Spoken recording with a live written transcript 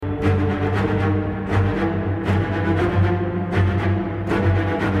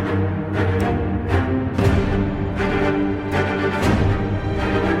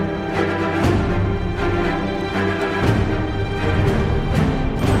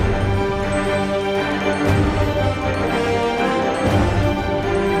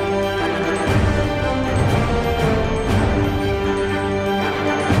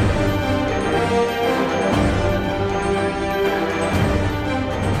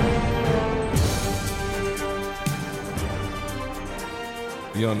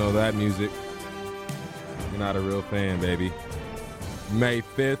you don't know that music, you're not a real fan, baby. May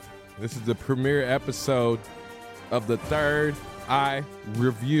 5th, this is the premiere episode of the Third Eye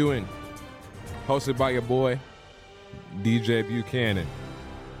Reviewing, hosted by your boy, DJ Buchanan.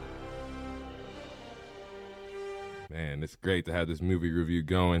 Man, it's great to have this movie review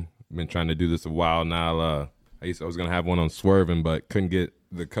going. Been trying to do this a while now. I was going to have one on Swerving, but couldn't get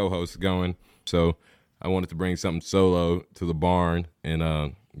the co-host going. So I wanted to bring something solo to the barn.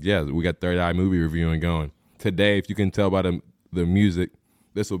 And we got Third Eye movie reviewing going. Today, if you can tell by the music,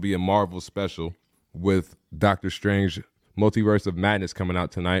 this will be a Marvel special with Doctor Strange Multiverse of Madness coming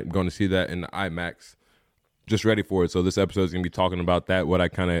out tonight. I'm going to see that in the IMAX. Just ready for it. So this episode is going to be talking about that, what I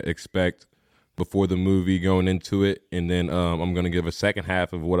kind of expect before the movie going into it. And then I'm going to give a second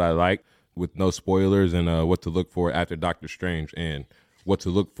half of what I like with no spoilers and what to look for after Doctor Strange and what to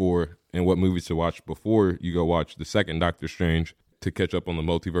look for and what movies to watch before you go watch the second Doctor Strange to catch up on the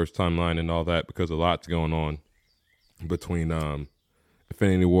multiverse timeline and all that, because a lot's going on between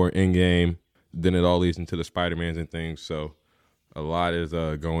Infinity War, Endgame, then it all leads into the Spider-Mans and things. So a lot is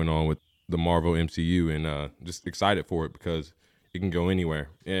going on with the Marvel MCU, and just excited for it because it can go anywhere.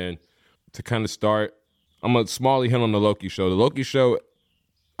 And to kind of start, I'm going to smallly hit on the Loki show. The Loki show,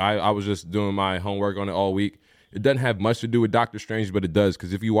 I was just doing my homework on it all week. It doesn't have much to do with Doctor Strange, but it does,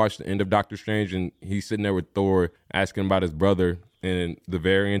 because if you watch the end of Doctor Strange and he's sitting there with Thor asking about his brother and the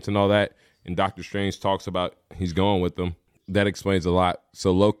variants and all that, and Doctor Strange talks about he's going with them, that explains a lot.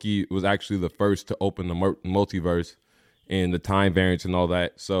 So Loki was actually the first to open the multiverse and the time variants and all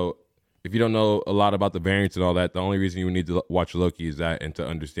that. So if you don't know a lot about the variants and all that, the only reason you need to watch Loki is that, and to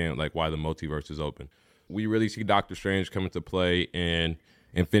understand like why the multiverse is open. We really see Doctor Strange come into play in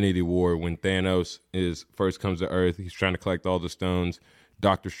Infinity War when Thanos first comes to Earth. He's trying to collect all the stones.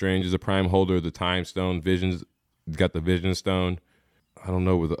 Doctor Strange is a prime holder of the Time Stone. Vision's got the Vision Stone. I don't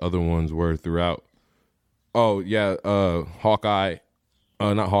know what the other ones were throughout. Oh, yeah, Hawkeye.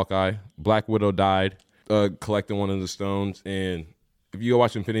 Not Hawkeye. Black Widow died collecting one of the stones. And if you go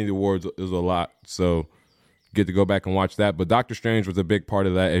watch Infinity War, there's a lot. So get to go back and watch that. But Doctor Strange was a big part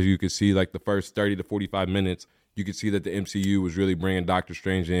of that. As you could see, like the first 30 to 45 minutes, you could see that the MCU was really bringing Doctor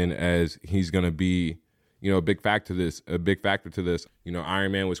Strange in as he's going to be, a big factor to this.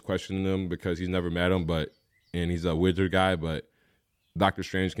 Iron Man was questioning him because he's never met him, and he's a wizard guy, but Doctor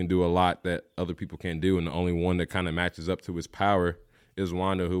Strange can do a lot that other people can't do, and the only one that kind of matches up to his power is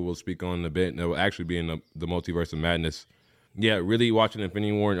Wanda, who we'll speak on in a bit, and it will actually be in the Multiverse of Madness. Yeah, really watching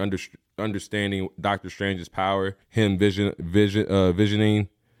Infinity War and understanding Doctor Strange's power, him visioning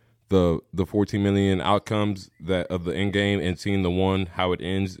the 14 million outcomes of the Endgame, and seeing the one, how it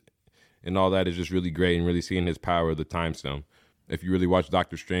ends, and all that is just really great, and really seeing his power of the Time Stone. If you really watch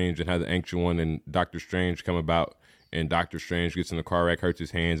Doctor Strange and how the Ancient One and Doctor Strange come about, and Doctor Strange gets in a car wreck, hurts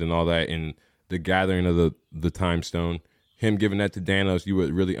his hands and all that, and the gathering of the Time Stone, him giving that to Thanos, you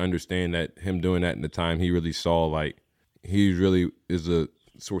would really understand that him doing that in the time he really saw, like, he really is a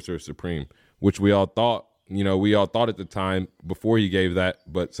Sorcerer Supreme, which we all thought at the time before he gave that.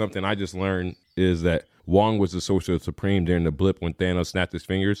 But something I just learned is that Wong was the Sorcerer Supreme during the blip when Thanos snapped his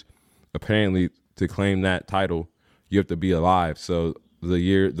fingers. Apparently, to claim that title, you have to be alive. So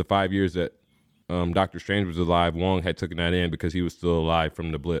the 5 years that Doctor Strange was alive, Wong had taken that in because he was still alive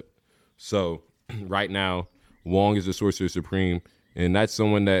from the blip. So right now, Wong is the Sorcerer Supreme, and that's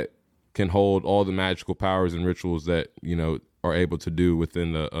someone that can hold all the magical powers and rituals that, are able to do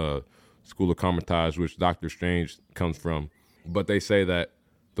within the School of Kamar-Taj, which Doctor Strange comes from. But they say that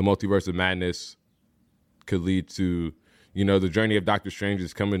the Multiverse of Madness could lead to, the journey of Doctor Strange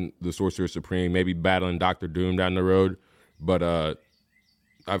is coming the Sorcerer Supreme, maybe battling Doctor Doom down the road. But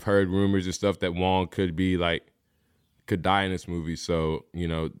I've heard rumors and stuff that Wong could die in this movie. So,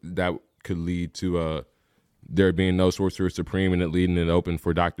 that could lead to there being no Sorcerer Supreme, and it leading it open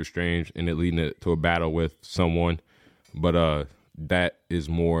for Doctor Strange, and it leading it to a battle with someone. But that is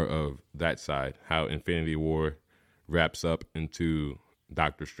more of that side, how Infinity War wraps up into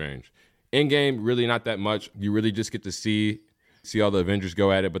Doctor Strange. Endgame, really not that much. You really just get to see all the Avengers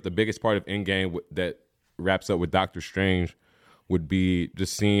go at it. But the biggest part of Endgame that wraps up with Doctor Strange would be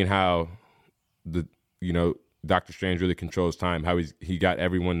just seeing how Doctor Strange really controls time, how he got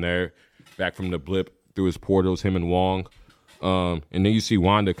everyone there back from the blip through his portals, him and Wong. And then you see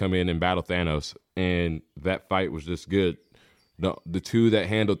Wanda come in and battle Thanos, and that fight was just good. The two that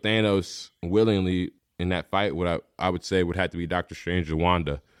handled Thanos willingly in that fight, what I would say would have to be Doctor Strange and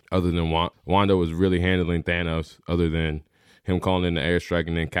Wanda. Other than Wanda was really handling Thanos, other than him calling in the airstrike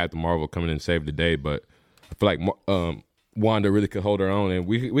and then Captain Marvel coming in and save the day. But I feel like Wanda really could hold her own, and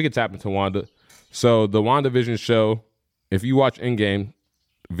we could tap into Wanda. So the WandaVision show, if you watch Endgame,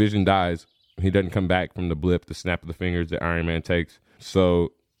 Vision dies. He doesn't come back from the blip, the snap of the fingers that Iron Man takes.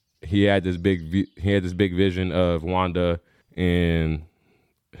 So he had this big vision of Wanda and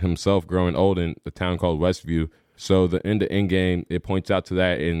himself growing old in a town called Westview. So the end of Endgame, it points out to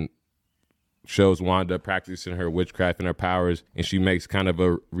that and shows Wanda practicing her witchcraft and her powers, and she makes kind of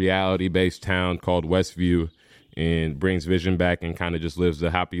a reality-based town called Westview and brings Vision back and kind of just lives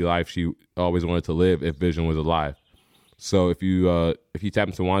the happy life she always wanted to live if Vision was alive. So if you tap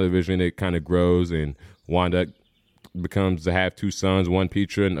into WandaVision, it kind of grows, and Wanda becomes to have two sons, one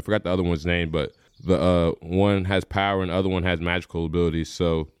Petra, and I forgot the other one's name, but the one has power and the other one has magical abilities.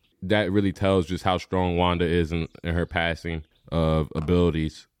 So that really tells just how strong Wanda is in her passing of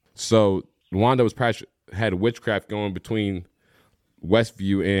abilities. So Wanda had witchcraft going between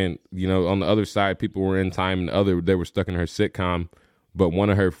Westview and, on the other side, people were in time, and they were stuck in her sitcom. But one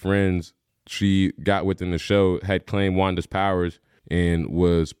of her friends she got within the show had claimed Wanda's powers and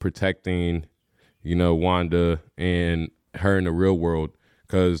was protecting, Wanda and her in the real world,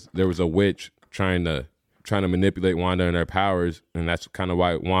 because there was a witch trying to manipulate Wanda and her powers, and that's kind of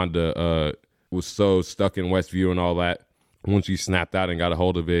why Wanda was so stuck in Westview and all that. Once she snapped out and got a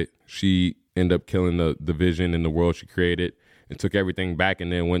hold of it, she ended up killing the Vision in the world she created and took everything back,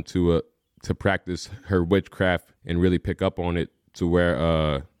 and then went to practice her witchcraft and really pick up on it to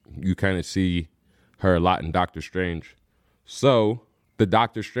where you kind of see her a lot in Doctor Strange. So the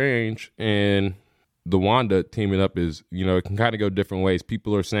Doctor Strange and the Wanda teaming up is, it can kind of go different ways.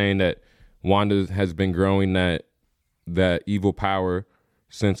 People are saying that Wanda has been growing that evil power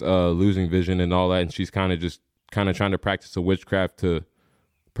since losing Vision and all that, and she's kind of trying to practice a witchcraft to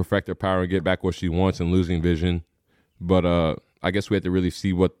perfect her power and get back what she wants and losing Vision. But I guess we have to really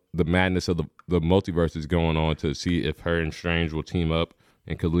see what the madness of the multiverse is going on to see if her and Strange will team up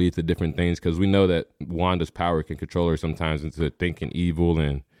and could lead to different things, because we know that Wanda's power can control her sometimes into thinking evil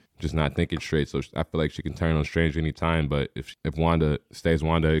and just not thinking straight. So I feel like she can turn on Strange anytime. But if Wanda stays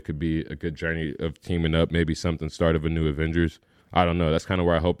Wanda, it could be a good journey of teaming up, maybe something start of a new Avengers. I don't know. That's kind of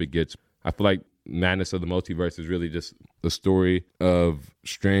where I hope it gets. I feel like madness of the multiverse is really just the story of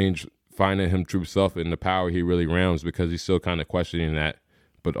Strange finding him true self and the power he really realms, because he's still kind of questioning that.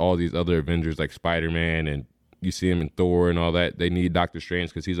 But all these other Avengers like Spider-Man, and you see him in Thor and all that, they need Doctor Strange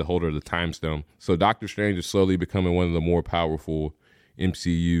because he's a holder of the Time Stone. So Doctor Strange is slowly becoming one of the more powerful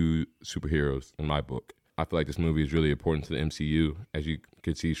MCU superheroes in my book. I feel like this movie is really important to the MCU, as you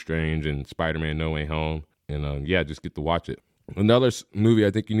can see Strange and Spider-Man No Way Home. And just get to watch it. Another movie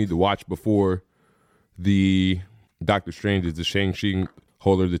I think you need to watch before the Doctor Strange is the Shang-Chi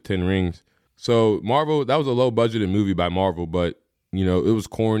holder of the 10 Rings. So Marvel, that was a low-budgeted movie by Marvel, but, it was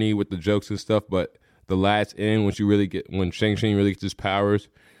corny with the jokes and stuff, but the last end, when Shang-Chi really gets his powers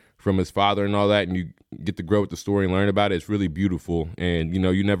from his father and all that, and you get to grow with the story and learn about it, it's really beautiful. And,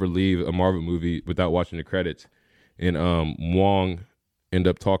 you never leave a Marvel movie without watching the credits. And Wong ended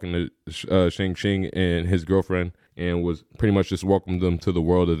up talking to Shang-Chi and his girlfriend and was pretty much just welcomed them to the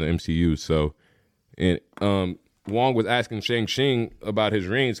world of the MCU. So, and Wong was asking Shang-Chi about his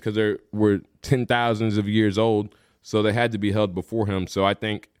rings because they were 10,000s of years old, so they had to be held before him. So I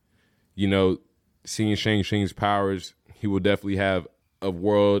think, seeing Shang-Chi's powers, he will definitely have a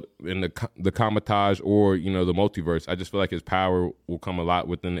world in the Kamar-Taj or, the multiverse. I just feel like his power will come a lot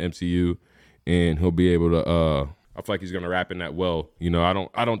within the MCU, and he'll be able to, I feel like he's going to wrap in that well.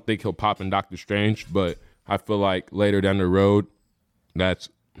 I don't think he'll pop in Doctor Strange, but I feel like later down the road, that's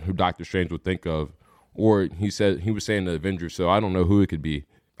who Doctor Strange would think of. Or he was saying the Avengers, so I don't know who it could be.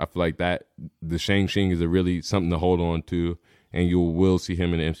 I feel like that the Shang-Chi is really something to hold on to, and you will see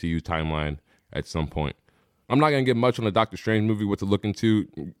him in the MCU timeline at some point. I'm not going to get much on the Doctor Strange movie, what to look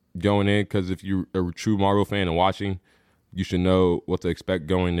into going in, because if you're a true Marvel fan and watching, you should know what to expect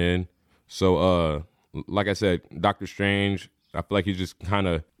going in. So, like I said, Doctor Strange, I feel like he's just kind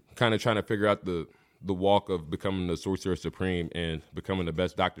of trying to figure out the walk of becoming the Sorcerer Supreme and becoming the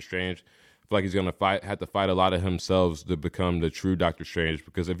best Doctor Strange. I feel like he's going to have to fight a lot of himself to become the true Doctor Strange,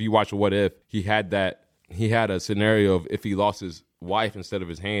 because if you watch What If, he had a scenario of if he lost his wife instead of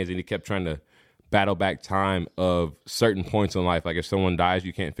his hands, and he kept trying to battle back time of certain points in life. Like if someone dies,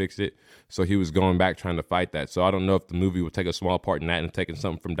 you can't fix it. So he was going back trying to fight that. So I don't know if the movie would take a small part in that and taking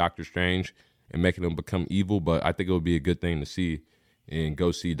something from Doctor Strange and making him become evil, but I think it would be a good thing to see, and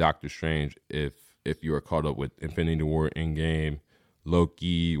go see Doctor Strange if you are caught up with Infinity War, Endgame,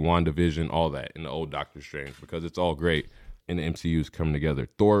 Loki, WandaVision, all that in the old Doctor Strange, because it's all great and the MCU is coming together.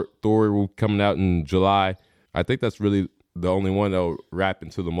 Thor will coming out in July. I think that's really the only one that'll wrap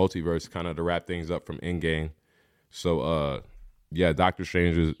into the multiverse, kind of to wrap things up from Endgame. So, Doctor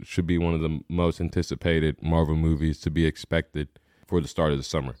Strange should be one of the most anticipated Marvel movies to be expected for the start of the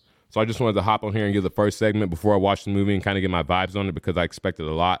summer. So I just wanted to hop on here and give the first segment before I watch the movie and kind of get my vibes on it, because I expected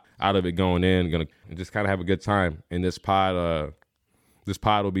a lot out of it going in. Gonna just kind of have a good time. And this pod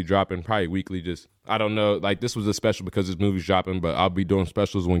will be dropping probably weekly. Just, I don't know, like this was a special because this movie's dropping, but I'll be doing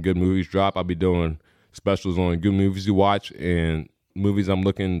specials when good movies drop. I'll be doing specials on good movies you watch and movies I'm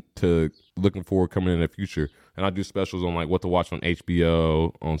looking forward coming in the future. And I'll do specials on like what to watch on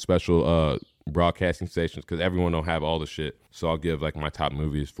HBO, on special broadcasting stations, because everyone don't have all the shit. So I'll give like my top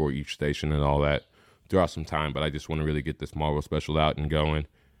movies for each station and all that throughout some time. But I just want to really get this Marvel special out and going.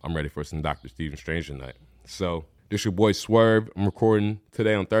 I'm ready for some Doctor Stephen Strange tonight. So this your boy Swerve. I'm recording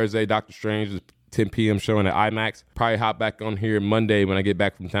today on Thursday. Doctor Strange is 10 p.m. showing at IMAX. Probably hop back on here Monday when I get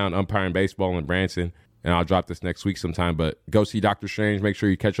back from town umpiring baseball in Branson. And I'll drop this next week sometime. But go see Doctor Strange. Make sure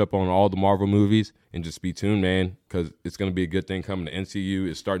you catch up on all the Marvel movies. And just be tuned, man, because it's going to be a good thing coming. The NCU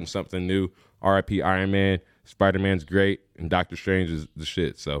is starting something new. R.I.P. Iron Man. Spider-Man's great. And Doctor Strange is the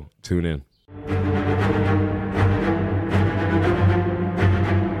shit. So tune in.